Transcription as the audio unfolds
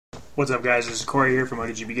What's up, guys? This is Corey here from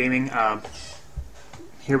ODGB Gaming.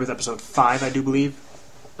 Here with episode 5, I do believe,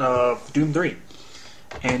 of Doom 3.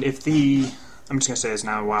 And if I'm just going to say this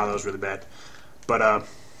now, wow, that was really bad. But,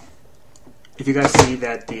 if you guys see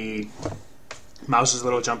that the mouse is a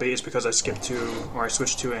little jumpy, it's because I switched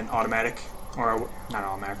to an automatic, or, not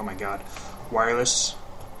automatic, oh my god, wireless.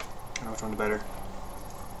 I don't know which one's better.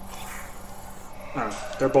 I don't know,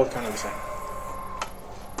 they're both kind of the same.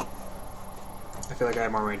 I feel like I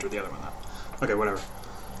have more range with the other one, though. Okay, whatever.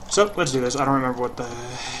 So, let's do this. I don't remember what the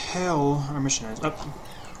hell our mission is. Oh.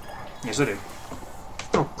 Yes, I do.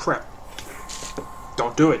 Oh, crap.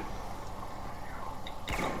 Don't do it.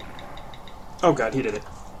 Oh, God, he did it.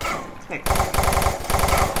 Hey.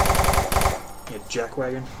 You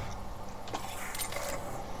jackwagon.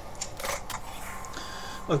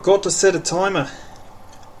 I've got to set a timer.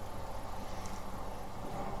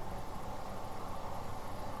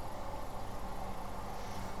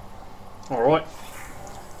 Alright,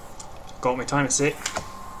 got my timer set,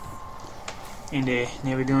 and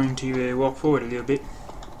now we're going to walk forward a little bit.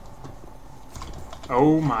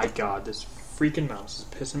 Oh my god, this freaking mouse is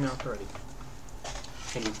pissing me off already.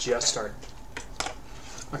 And he just started.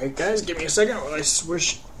 Okay guys, give me a second while I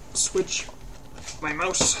switch my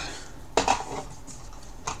mouse.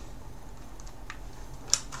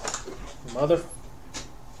 Mother...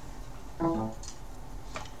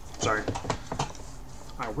 Sorry.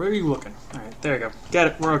 Alright, where are you looking? Alright, there you go. Get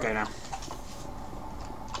it. We're okay now.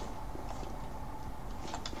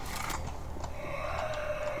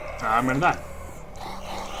 I'm gonna die.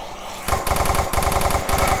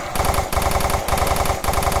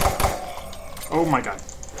 Oh my god.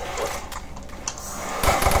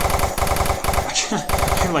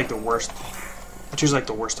 I like the worst. I choose like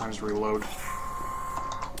the worst times to reload.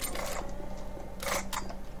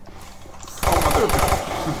 Oh my god.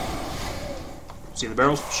 See the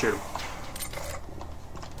barrels? Shoot them.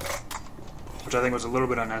 Which I think was a little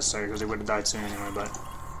bit unnecessary because they would have died soon anyway, but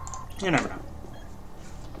you never know.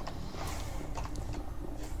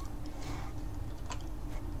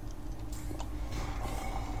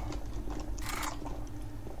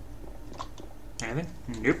 Anything?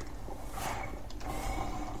 Nope.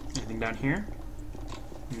 Anything down here?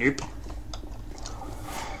 Nope.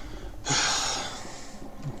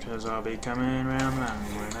 Because I'll be coming around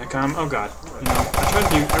when I come. Oh god. You know, every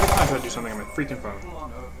time I try to do something on my freaking phone.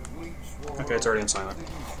 Okay, it's already in silent.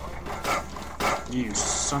 You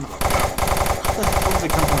son of a... How the hell does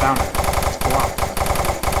it come from down there? It's blocked.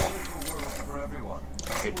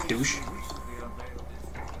 Okay, douche.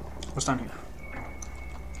 What's down here?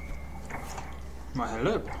 Why,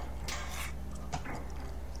 hello.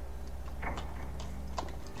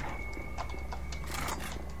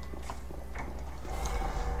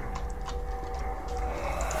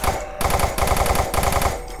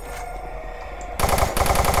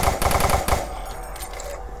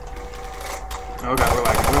 Oh god, we're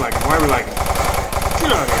lagging. Why are we lagging?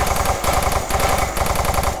 Get out of here!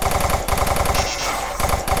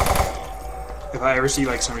 If I ever see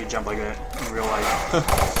like somebody jump like that in real life,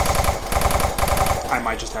 I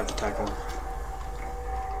might just have to tackle him.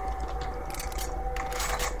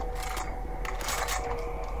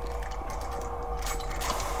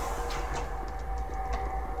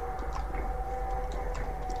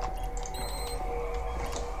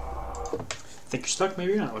 Think you're stuck?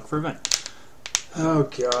 Maybe you're not. Look for a vent. Oh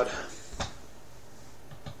god.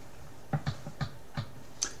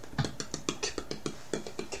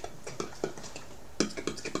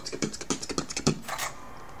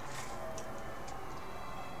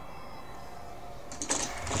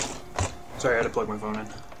 Sorry, I had to plug my phone in.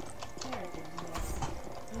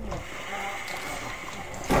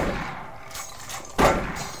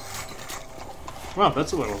 Wow,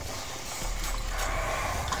 that's a little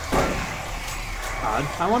odd.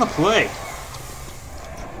 I want to play.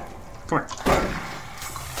 Come here.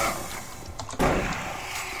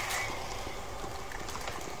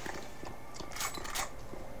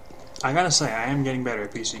 I gotta say, I am getting better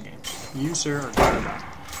at PC games. You, sir, are good at that.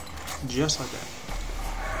 Just like that.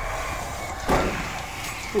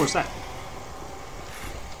 Ooh, what's that?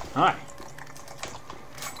 Hi.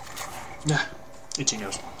 Yeah, itchy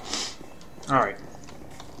nose. Alright.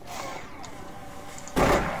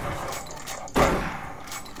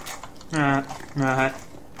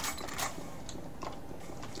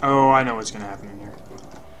 Oh, I know what's gonna happen in here.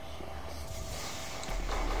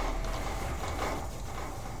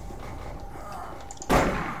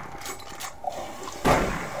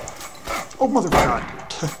 Oh, mother of God.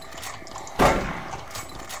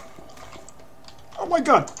 Oh my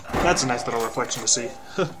god. That's a nice little reflection to see.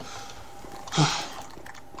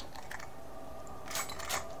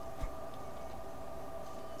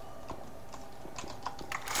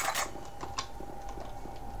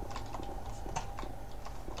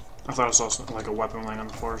 I thought I saw something, like a weapon laying on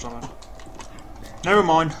the floor or something. Never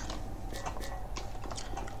mind.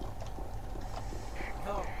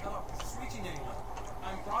 Hello, hello. Is this reaching anyone?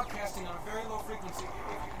 I'm broadcasting on a very low frequency. If you can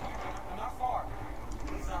hear me, I'm not far.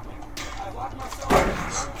 Please help me. I've locked myself in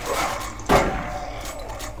this room.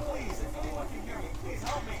 Please, if anyone can hear me, please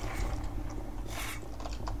help me.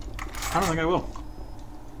 I don't think I will.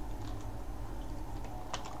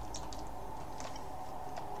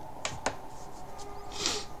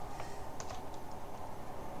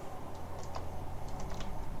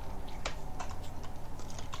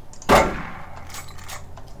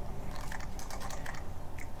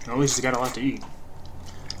 At least he's got a lot to eat.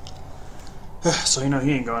 So you know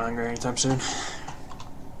he ain't going hungry anytime soon.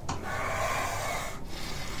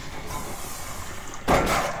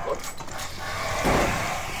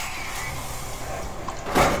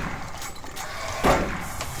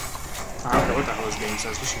 I don't know what the hell this game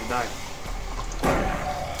says. We should die.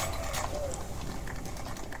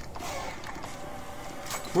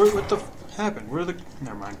 What the happened? Where are the...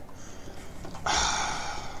 Never mind.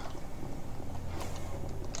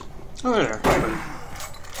 Oh, there.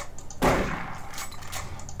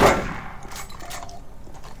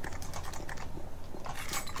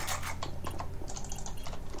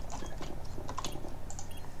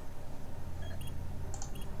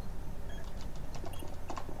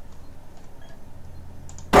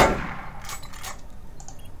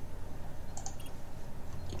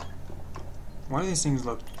 Why do these things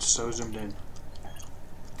look so zoomed in?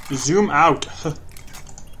 Zoom out!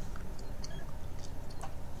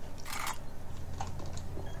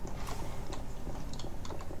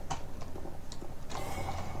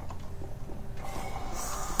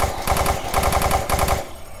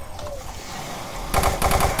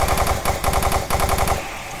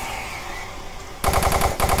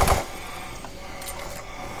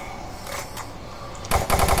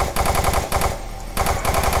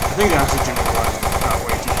 I think the oxygen will run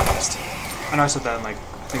way too fast. I know I said that in, like, I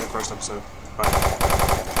think the first episode, but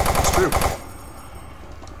it's true.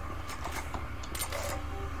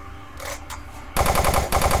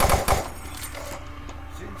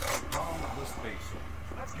 Since the dawn of this basin,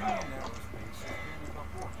 Union Aerospace has been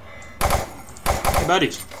before. Hey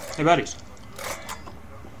buddies. Hey buddies.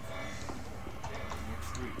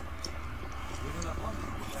 Next week, within a month.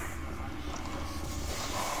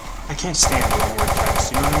 I can't stand the one-word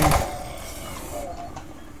text, you know what I mean?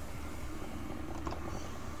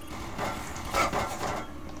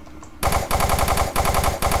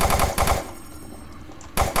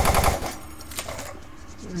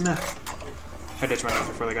 Nah. I ditched my knife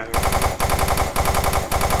before they got here.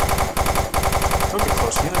 Don't get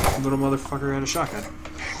close to me, that little motherfucker had a shotgun.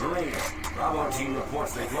 Marine, Bravo team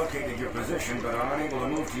reports they've located your position but are unable to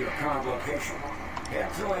move to your current location. Head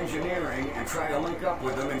through engineering and try to link up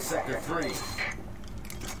with them in Sector 3.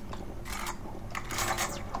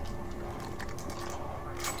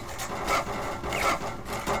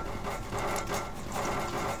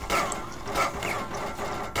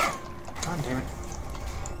 God damn it.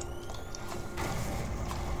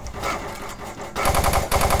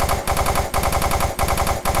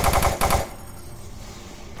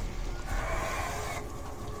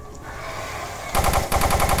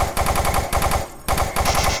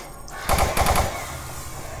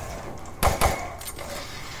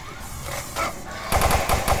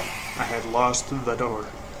 I had lost the door.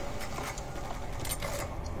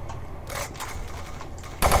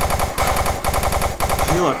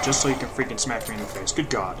 Heal up just so you can freaking smack me in the face. Good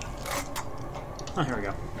God. Oh, here we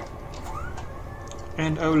go.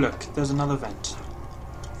 And oh look, there's another vent.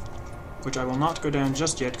 Which I will not go down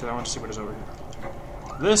just yet because I want to see what is over here.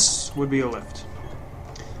 This would be a lift.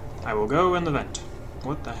 I will go in the vent.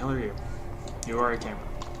 What the hell are you? You are a camera.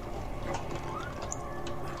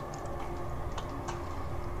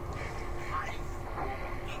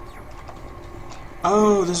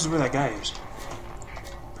 Oh, this is where that guy is.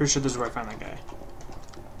 Pretty sure this is where I found that guy.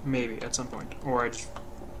 Maybe, at some point. Or I just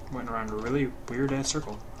went around a really weird-ass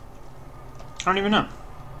circle. I don't even know.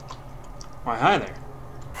 Why, hi there.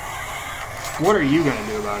 What are you gonna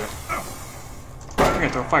do about it? You're gonna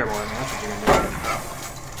throw a fireball at me, that's what you're gonna do.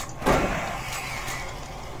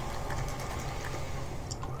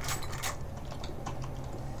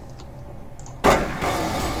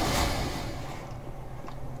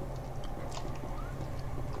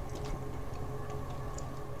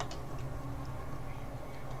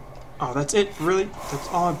 Oh, that's it? Really? That's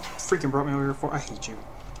all freaking brought me over here for? I hate you. I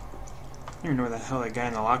don't even know where the hell that guy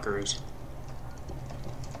in the locker is.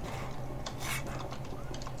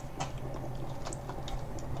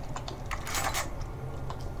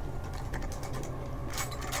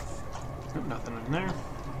 Nope, nothing in there.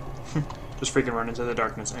 Just freaking run into the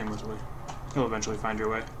darkness aimlessly. You'll eventually find your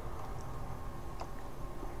way.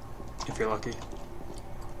 If you're lucky.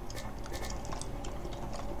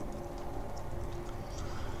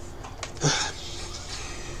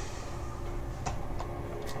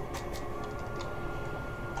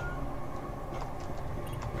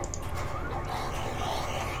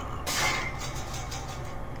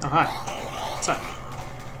 Oh, hi. What's up?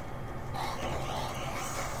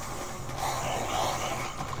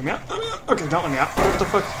 Let me out? Let me out? Okay, don't let me out. What the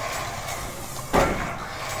fuck?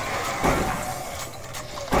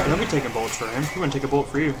 I'll be taking bullets for him. He wouldn't take a bullet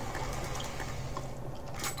for you.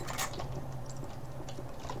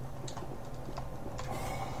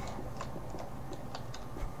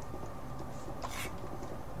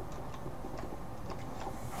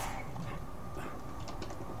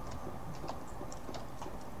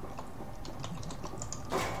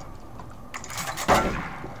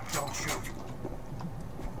 Don't shoot.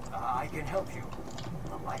 I can help you.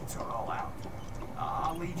 The lights are all out.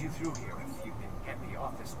 I'll lead you through here if you can get me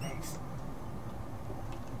off this base.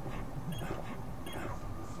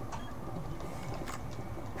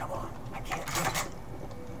 Come on, I can't wait.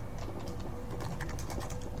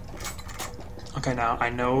 Okay, now I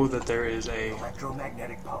know that there is a...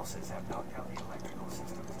 Electromagnetic pulses have knocked out the electrical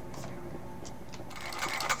systems in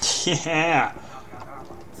this area. Yeah! Knock out our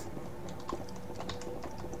lights.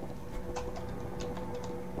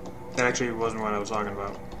 That actually wasn't what I was talking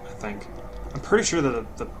about, I think. I'm pretty sure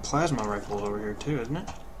that the plasma rifle is over here too, isn't it?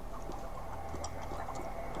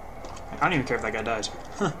 I don't even care if that guy dies.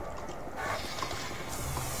 Huh.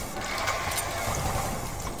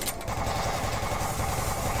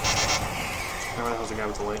 Where the hell's the guy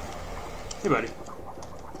with the light? Hey, buddy.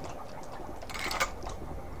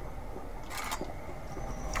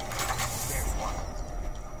 There's one.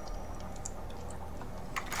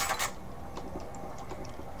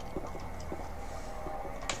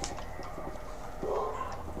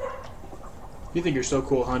 You think you're so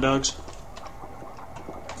cool, huh, dogs?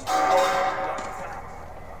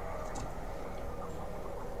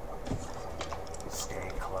 Stay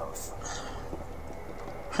close.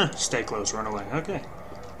 Stay close, run away. Okay.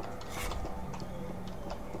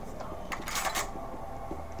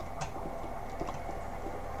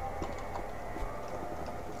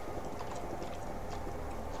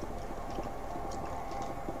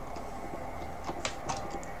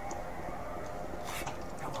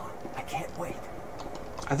 Come on, I can't wait.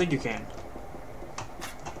 I think you can.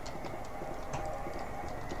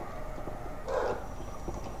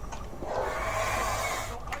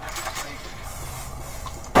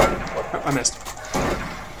 Oh, I missed.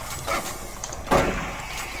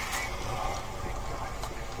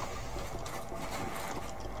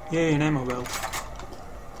 Yay, an ammo belt.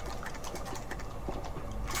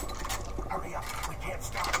 Hurry up, we can't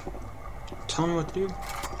stop. Tell me what to do.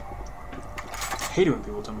 I hate it when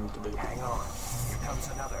people tell me what to do. Hang on, here comes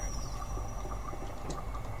another.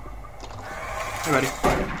 Hey, buddy.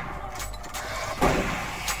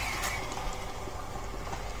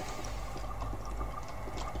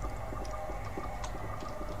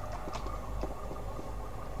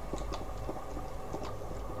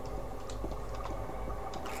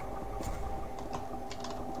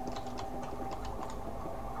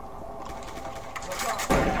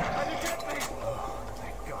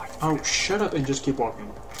 Oh, shut up and just keep walking.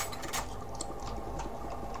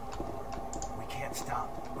 We can't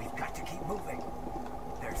stop. We've got to keep moving.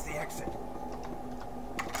 There's the exit.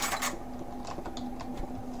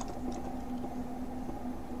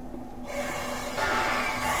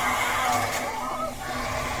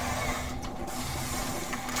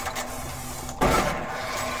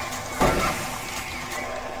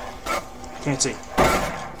 Can't see.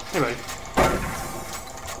 Hey, buddy.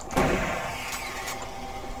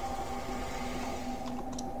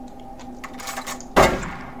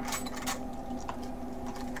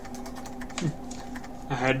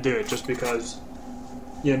 I had to do it just because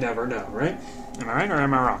you never know, right? Am I right or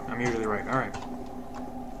am I wrong? I'm usually right. Alright.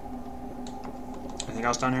 Anything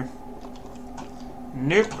else down here?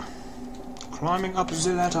 Nope. Climbing up to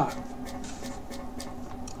that top.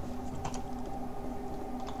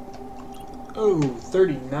 Oh,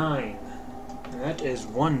 39. That is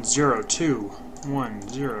 102.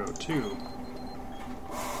 102.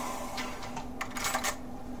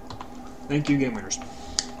 Thank you, Game Winners.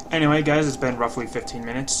 Anyway, guys, it's been roughly 15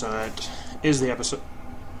 minutes, so that is the episode.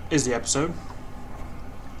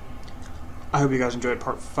 I hope you guys enjoyed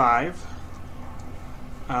part 5.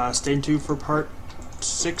 Stay tuned for part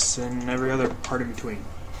 6 and every other part in between.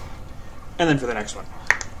 And then for the next one.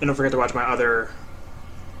 And don't forget to watch my other...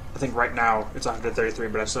 I think right now it's 133,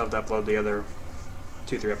 but I still have to upload the other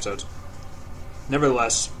 2-3 episodes.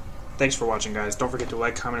 nevertheless, thanks for watching, guys. Don't forget to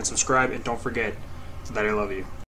like, comment, and subscribe, and don't forget that I love you.